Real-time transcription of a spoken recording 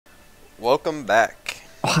Welcome back.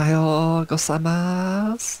 Ohayo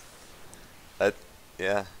gozaimasu. That,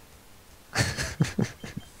 yeah,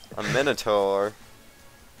 a Minotaur.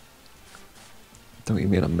 Don't you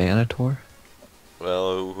mean a Manitor?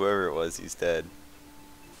 Well, whoever it was, he's dead.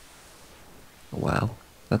 Wow,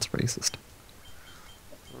 that's racist.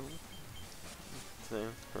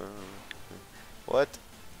 What?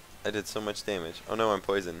 I did so much damage. Oh no, I'm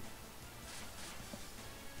poisoned.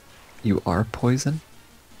 You are poison?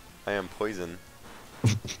 I am poison.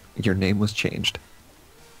 Your name was changed.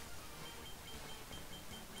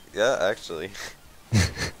 Yeah, actually.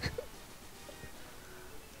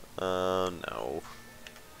 Oh no.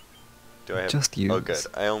 Do I have... Just Oh good. use.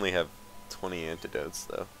 I only have 20 antidotes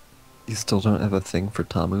though. You still don't have a thing for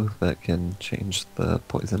Tamu that can change the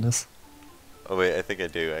poisonous? Oh wait, I think I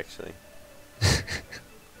do actually.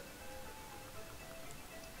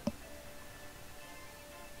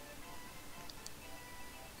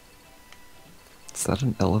 Is that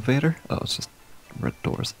an elevator? Oh, it's just red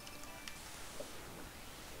doors.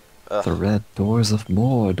 The Ugh. red doors of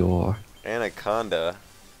Mordor. Anaconda.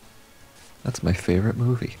 That's my favorite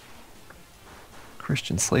movie.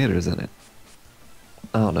 Christian Slater's in it.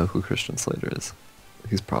 I don't know who Christian Slater is.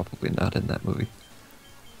 He's probably not in that movie.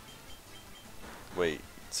 Wait,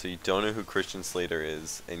 so you don't know who Christian Slater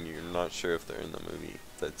is, and you're not sure if they're in the movie.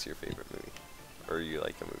 That's your favorite movie. Or you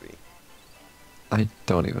like a movie. I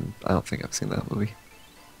don't think I've seen that movie.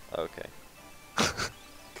 Okay.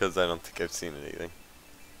 Because I don't think I've seen it either. It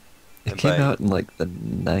And came by... out in like the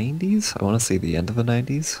 90s? I want to say the end of the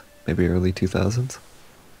 90s, maybe early 2000s.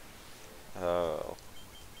 Oh.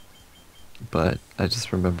 But I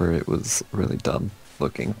just remember it was really dumb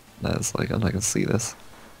looking. And I was like, I'm not gonna see this.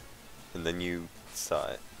 And then you saw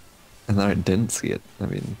it. And then I didn't see it. I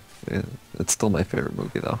mean, it's still my favorite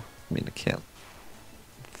movie though. I mean, I can't.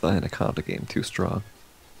 The Anaconda game too strong.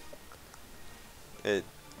 It...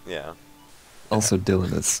 Yeah. Also,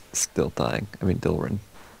 Dylan is still dying. I mean, Dilrin.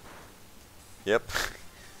 Yep.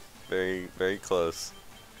 Very, very close.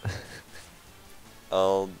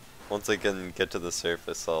 I'll... Once I can get to the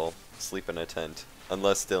surface, I'll sleep in a tent.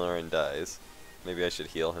 Unless Dylan dies. Maybe I should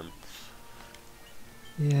heal him.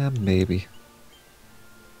 Yeah, maybe.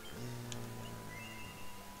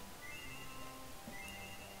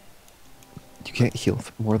 You can't heal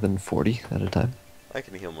more than 40 at a time. I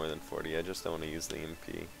can heal more than 40, I just don't want to use the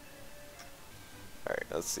MP. Alright,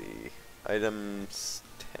 let's see. Items...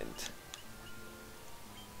 Tent.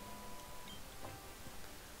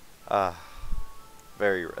 Ah.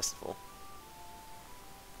 Very restful.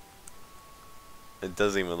 It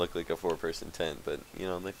doesn't even look like a 4-person tent, but, you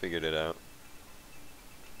know, they figured it out.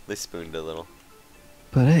 They spooned a little.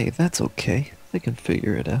 But hey, that's okay. They can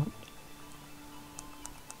figure it out.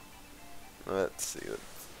 Let's see.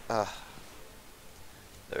 Ah.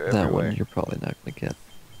 They're That one everywhere. you're probably not gonna get.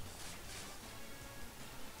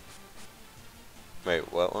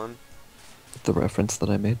 Wait, what one? The reference that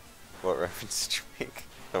I made. What reference did you make?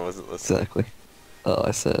 I wasn't listening. Exactly.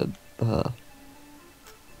 I said,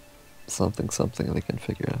 something something they can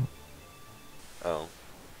figure out. Oh.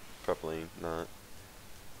 Probably not.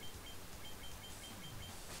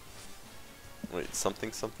 Wait,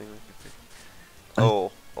 something something? I,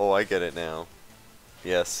 Oh, oh, I get it now.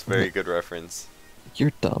 Yes, very good reference.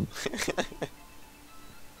 you're dumb.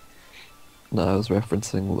 No, I was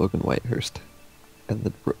referencing Logan Whitehurst and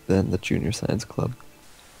the Junior Science Club.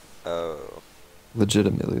 Oh.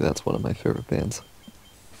 Legitimately, that's one of my favorite bands.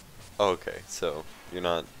 Okay, so you're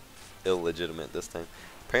not illegitimate this time.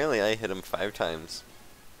 Apparently I hit him 5 times.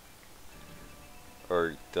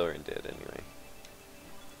 Or Dylan did anyway.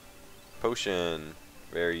 Potion.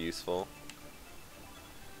 Very useful.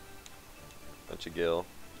 Bunch of gil.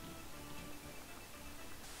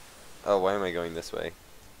 Oh, why am I going this way?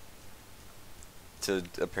 To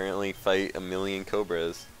apparently fight 1,000,000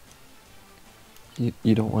 cobras.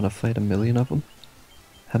 You don't want to fight 1,000,000 of them?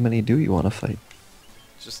 How many do you want to fight?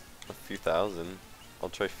 Just a few thousand. I'll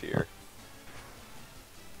try fear.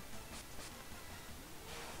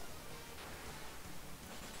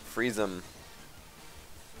 Freeze them.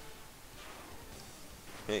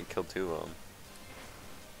 Can't kill 2 of them.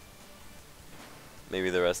 Maybe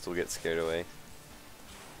the rest will get scared away.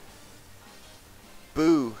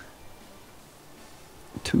 Boo!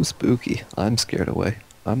 Too spooky. I'm scared away.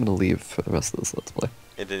 I'm gonna leave for the rest of this Let's Play.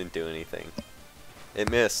 It didn't do anything. It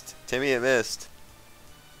missed. Timmy, it missed.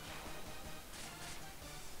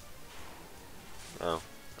 Oh.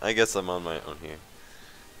 I guess I'm on my own here.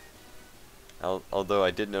 Although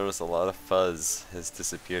I did notice a lot of fuzz has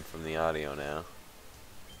disappeared from the audio now.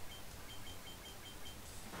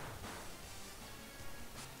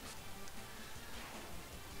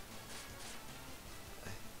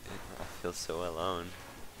 feel so alone.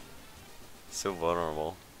 So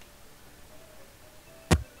vulnerable.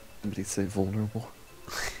 Somebody say vulnerable.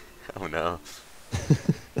 Oh no.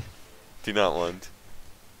 Do not want.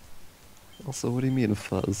 Also, what do you mean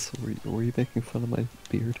fuzz? Were you making fun of my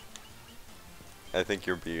beard? I think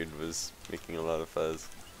your beard was making a lot of fuzz.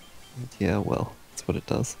 Yeah, well, that's what it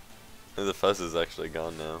does. The fuzz is actually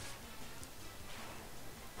gone now.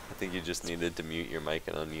 I think you just needed to mute your mic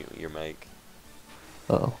and unmute your mic.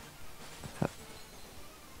 Oh.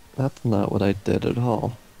 That's not what I did at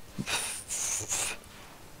all.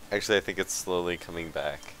 Actually, I think it's slowly coming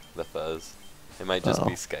back, the fuzz. It might just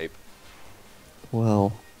be Oh. Skype.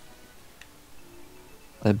 Well,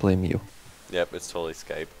 I blame you. Yep, it's totally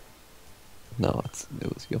Skype. No,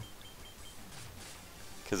 it was you.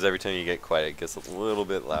 Because every time you get quiet, it gets a little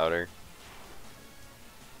bit louder.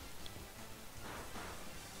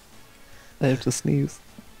 I have to sneeze.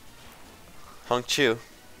 Honk chew.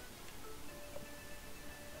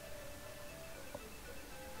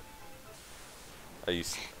 Are you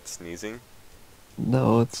sneezing?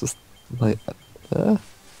 No, it's just my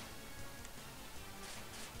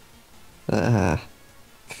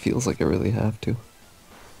feels like I really have to.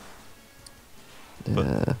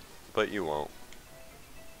 Yeah. But you won't.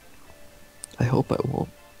 I hope I won't.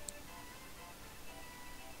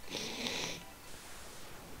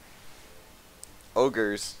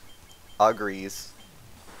 Ogres. Auguries.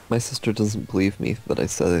 My sister doesn't believe me that I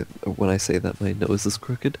said it when I say that my nose is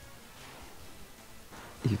crooked.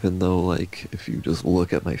 Even though, like, if you just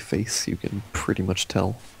look at my face, you can pretty much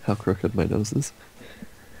tell how crooked my nose is.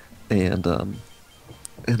 And I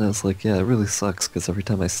was like, yeah, it really sucks, because every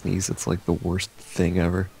time I sneeze, it's like the worst thing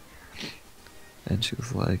ever. And she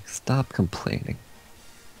was like, stop complaining.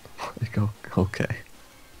 I go, okay.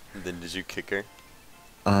 And then did you kick her?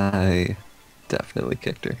 I definitely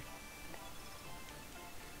kicked her.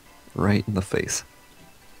 Right in the face.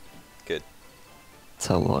 Good. That's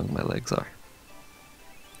how long my legs are.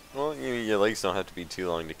 Well, your legs don't have to be too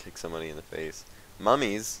long to kick somebody in the face.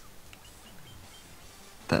 Mummies.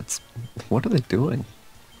 That's... What are they doing?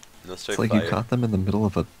 No It's strike like fire. you caught them in the middle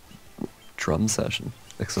of a drum session,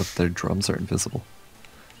 except their drums are invisible.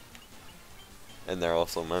 And they're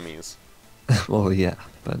also mummies. Well, yeah,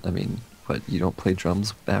 but I mean, what, you don't play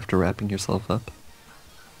drums after wrapping yourself up?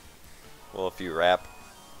 Well, if you rap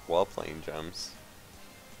while playing drums.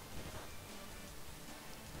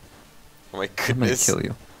 Oh my I might goodness. kill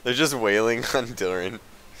you. They're just wailing on Dylan.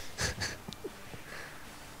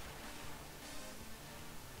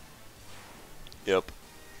 Yep.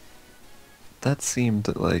 That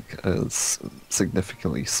seemed like a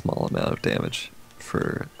significantly small amount of damage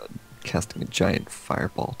for casting a giant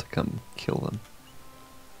fireball to come kill them.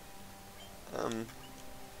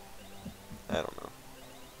 I don't know.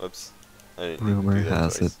 Whoops. I didn't mean to Rumor do that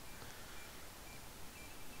has twice. it.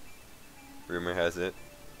 Rumor has it.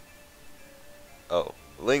 Oh,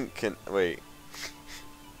 Link can wait.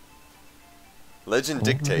 Legend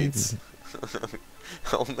Only- dictates.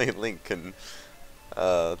 Only Link can.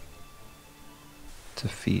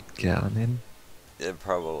 Defeat Ganon. Yeah,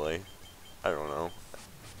 probably. I don't know.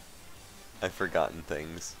 I've forgotten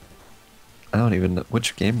things. I don't even know.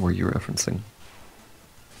 Which game were you referencing?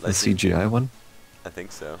 The Legend- CGI one? I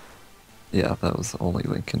think so. Yeah, that was only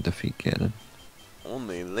Link can defeat Ganon.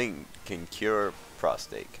 Only Link can cure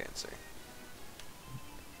prostate cancer.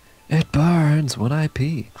 It burns when I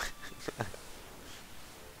pee.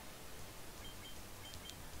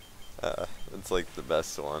 It's like the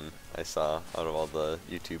best one I saw out of all the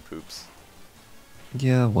YouTube poops.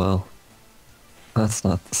 Yeah, well, that's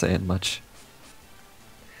not saying much.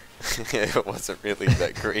 It wasn't really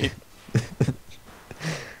that great.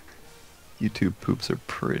 YouTube poops are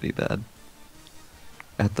pretty bad.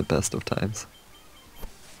 At the best of times.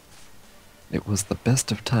 It was the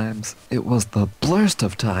best of times. It was the blurst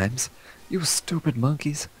of times. You stupid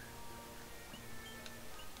monkeys.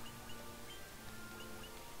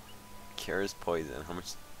 Cures poison. How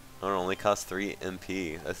much? Oh, it only costs 3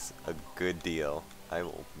 MP. That's a good deal.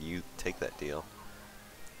 You take that deal.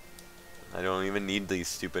 I don't even need these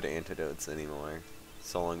stupid antidotes anymore.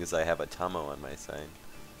 So long as I have a Tomo on my side.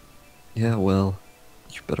 Yeah, well,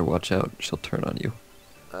 you better watch out. She'll turn on you.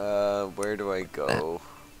 Where do I go?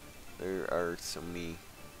 There are so many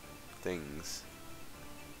things.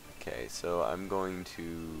 Okay, so I'm going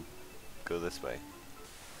to go this way.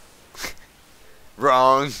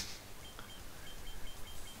 Wrong!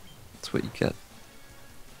 That's what you get.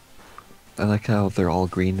 I like how they're all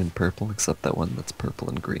green and purple, except that one that's purple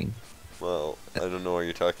and green. Well, I don't know what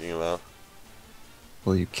you're talking about.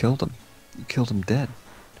 Well, you killed him. You killed him dead.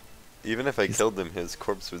 Even if I He's- killed him, his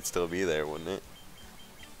corpse would still be there, wouldn't it?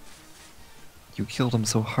 You killed him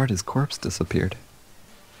so hard his corpse disappeared.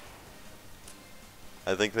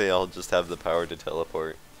 I think they all just have the power to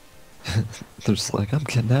teleport. They're just like, I'm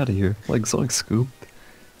getting out of here. Like Zoink Scoop.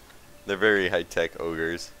 They're very high-tech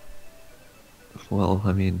ogres. Well,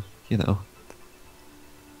 I mean, you know,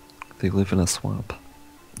 they live in a swamp.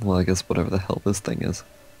 Well, I guess whatever the hell this thing is.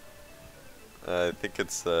 I think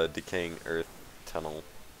it's a decaying earth tunnel.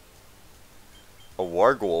 A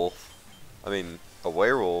wargwolf. I mean, a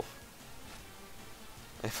werewolf.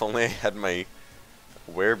 If only I had my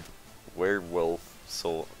werewolf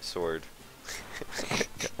sword.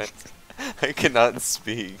 I cannot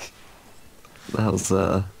speak. That was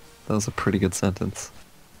a pretty good sentence.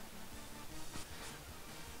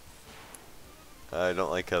 I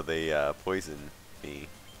don't like how they poison me.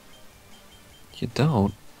 You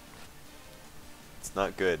don't? It's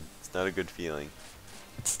not good. It's not a good feeling.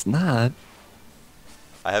 It's not.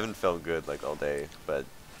 I haven't felt good like all day, but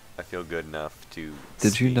I feel good enough to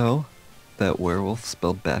Did you speak. know that werewolf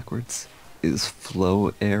spelled backwards is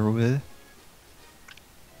flow airway?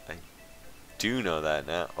 I do know that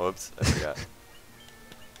now. Oops, I forgot.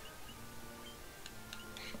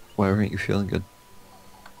 Why weren't you feeling good?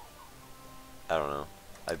 I don't know.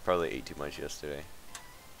 I probably ate too much yesterday.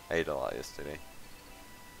 I ate a lot yesterday.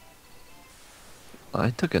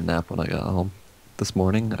 I took a nap when I got home. This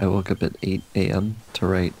morning, I woke up at 8 a.m. to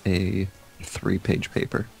write a 3-page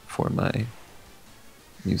paper for my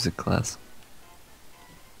music class.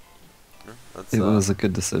 That's, It was a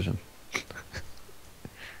good decision.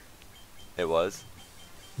 It was?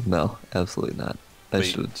 No, absolutely not. I But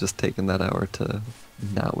should have just taken that hour to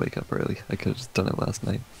not wake up early. I could have just done it last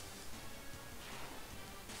night.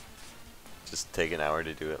 just take an hour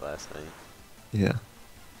to do it last night. Yeah.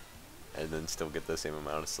 And then still get the same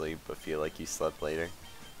amount of sleep, but feel like you slept later.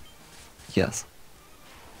 Yes.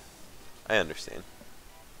 I understand.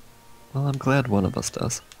 Well, I'm glad one of us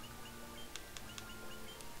does.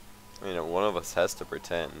 I mean, one of us has to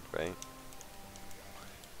pretend, right?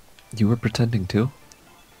 You were pretending too?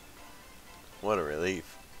 What a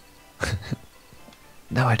relief.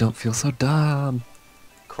 Now I don't feel so dumb.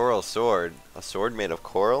 Coral sword. A sword made of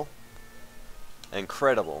coral?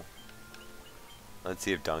 Incredible. Let's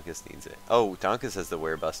see if Donkus needs it. Oh, Donkus has the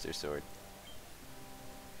Werebuster sword.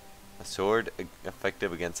 A sword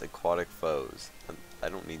effective against aquatic foes. I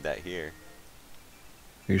don't need that here.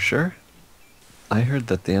 Are you sure? I heard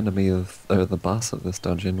that the enemy of, or the boss of this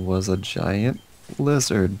dungeon was a giant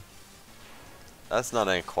lizard. That's not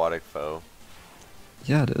an aquatic foe.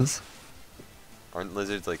 Yeah, it is. Aren't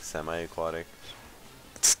lizards like semi-aquatic?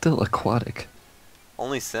 It's still aquatic.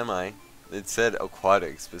 Only semi. It said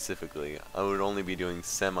aquatic specifically. I would only be doing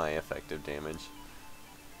semi-effective damage.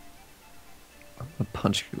 I'm gonna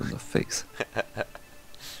punch you in the face.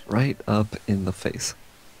 Right up in the face.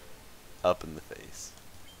 Up in the face.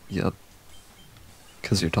 Yup.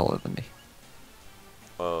 'Cause you're taller than me.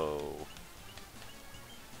 Oh.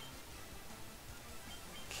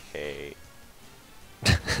 Okay.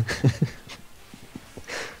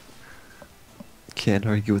 Can't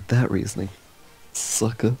argue with that reasoning.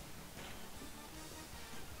 Sucker.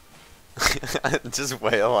 Just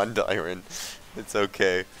wail on Dyron. It's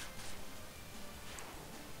okay.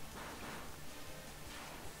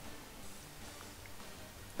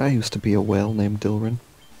 I used to be a whale named Dilrin.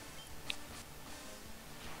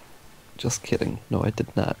 Just kidding. No, I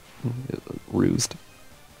did not. Rused.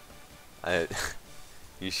 I.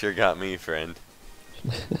 You sure got me, friend.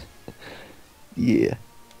 Yeah.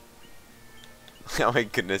 Oh my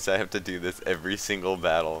goodness, I have to do this every single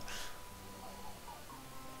battle.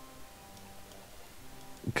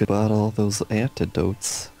 Could bought all those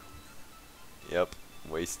antidotes. Yep,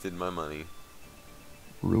 wasted my money.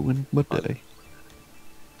 Ruined my On day.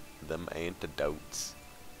 them antidotes.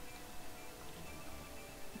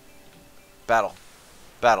 Battle.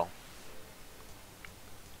 Battle.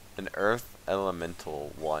 An earth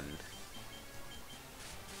elemental 1.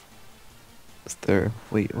 Is there...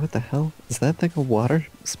 Wait, what the hell? Is that thing a water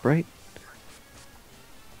sprite?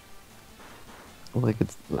 Like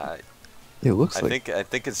it's... It looks I like...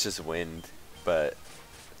 think it's just wind, but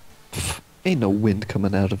Ain't no wind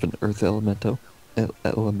coming out of an earth elemento.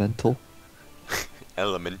 Elemental?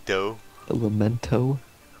 Elemento. Elemento?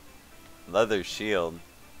 Leather shield.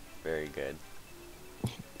 Very good.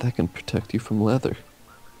 That can protect you from leather.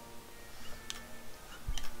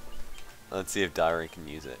 Let's see if Dyron can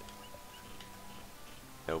use it.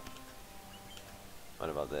 Nope. What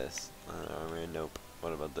about this? Nope.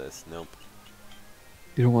 What about this? Nope.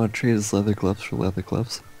 You don't want to trade his leather gloves for leather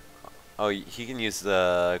gloves? Oh, he can use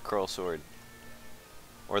the curl sword.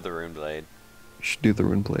 Or the rune blade. You should do the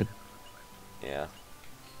rune blade. Yeah.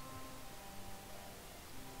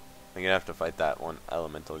 I'm gonna have to fight that one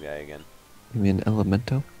elemental guy again. You mean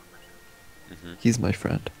Elemento? Hmm. He's my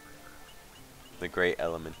friend. The great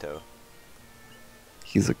Elemento.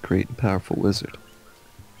 He's a great and powerful wizard.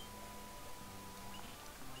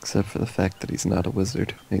 Except for the fact that he's not a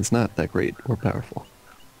wizard. And he's not that great or powerful.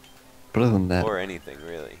 But other than that, Or anything,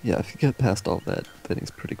 really. yeah, if you get past all that, then he's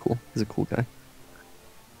pretty cool. He's a cool guy.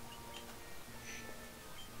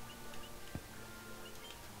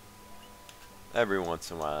 Every once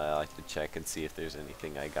in a while I like to check and see if there's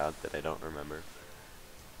anything I got that I don't remember.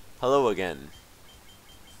 Hello again.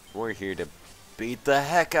 We're here to beat the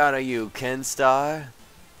heck out of you, Ken Star.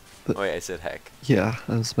 But, oh wait, I said heck. Yeah,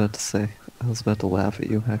 I was about to say. I was about to laugh at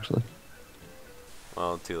you, actually.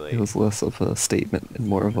 Well, too late. It was less of a statement and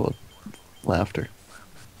more of a laughter.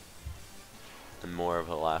 And more of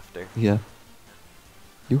a laughter. Yeah.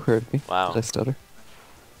 You heard me. Wow. Did I stutter?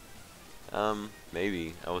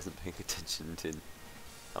 Maybe. I wasn't paying attention to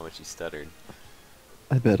how much he stuttered.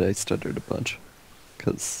 I bet I stuttered a bunch.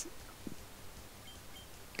 Cause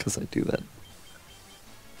I do that.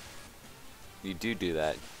 You do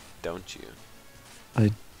that, don't you?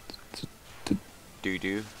 I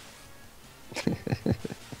Do.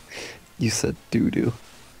 You said doo-doo.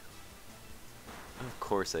 Of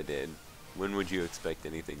course I did. When would you expect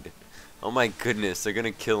anything to... Oh my goodness, they're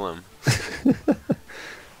gonna kill him.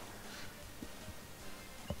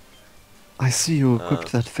 I see you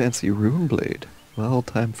equipped that fancy rune blade. Well,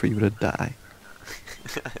 time for you to die.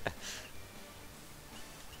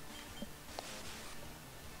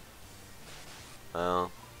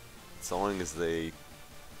 Well, so long as they...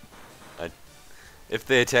 if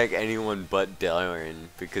they attack anyone but Darren,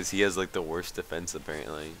 because he has like the worst defense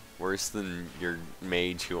apparently. Worse than your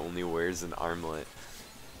mage who only wears an armlet.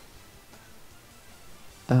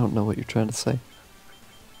 I don't know what you're trying to say.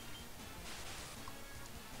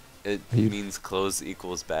 It means clothes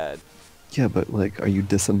equals bad. Yeah, but like, are you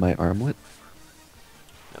dissing my armlet?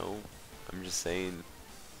 No, I'm just saying.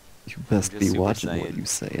 You best be Super watching what Saiyan. you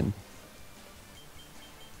saying.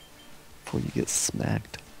 Before you get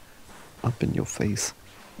smacked. Up in your face.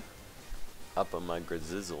 Up on my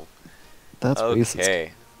grizzle. That's racist.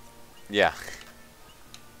 Okay. Yeah.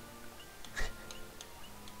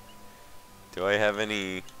 Do I have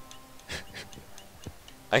any...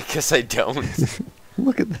 I guess I don't.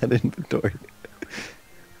 Look at that inventory.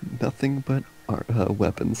 Nothing but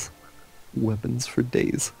weapons. Weapons for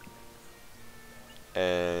days.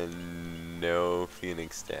 And no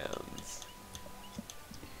Phoenix Downs.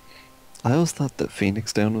 I always thought that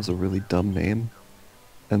Phoenix Down was a really dumb name.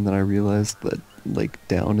 And then I realized that, like,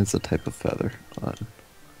 down is a type of feather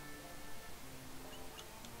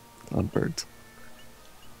on birds.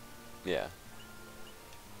 Yeah.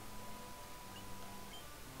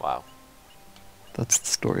 Wow. That's the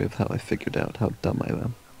story of how I figured out how dumb I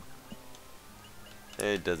am.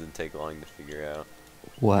 It doesn't take long to figure out.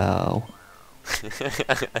 Wow.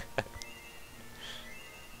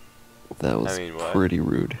 That was what? pretty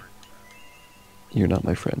rude. You're not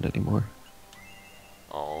my friend anymore.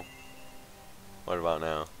 Oh. What about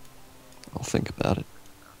now? I'll think about it.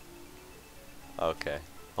 Okay.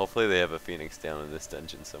 Hopefully they have a Phoenix down in this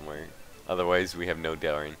dungeon somewhere. Otherwise we have no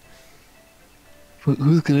Darren.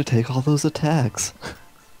 Who's gonna take all those attacks?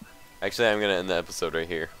 Actually, I'm gonna end the episode right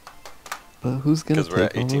here. But who's gonna 'Cause we're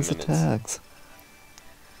at take all 18 those minutes. attacks?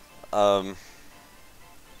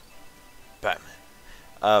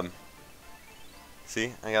 Batman.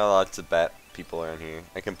 See, I got lots of bat people around here.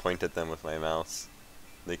 I can point at them with my mouse.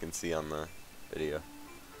 They can see on the video.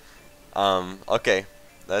 Okay,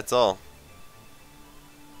 that's all.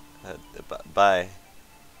 Bye.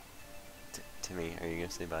 Timmy, are you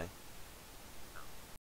gonna say bye?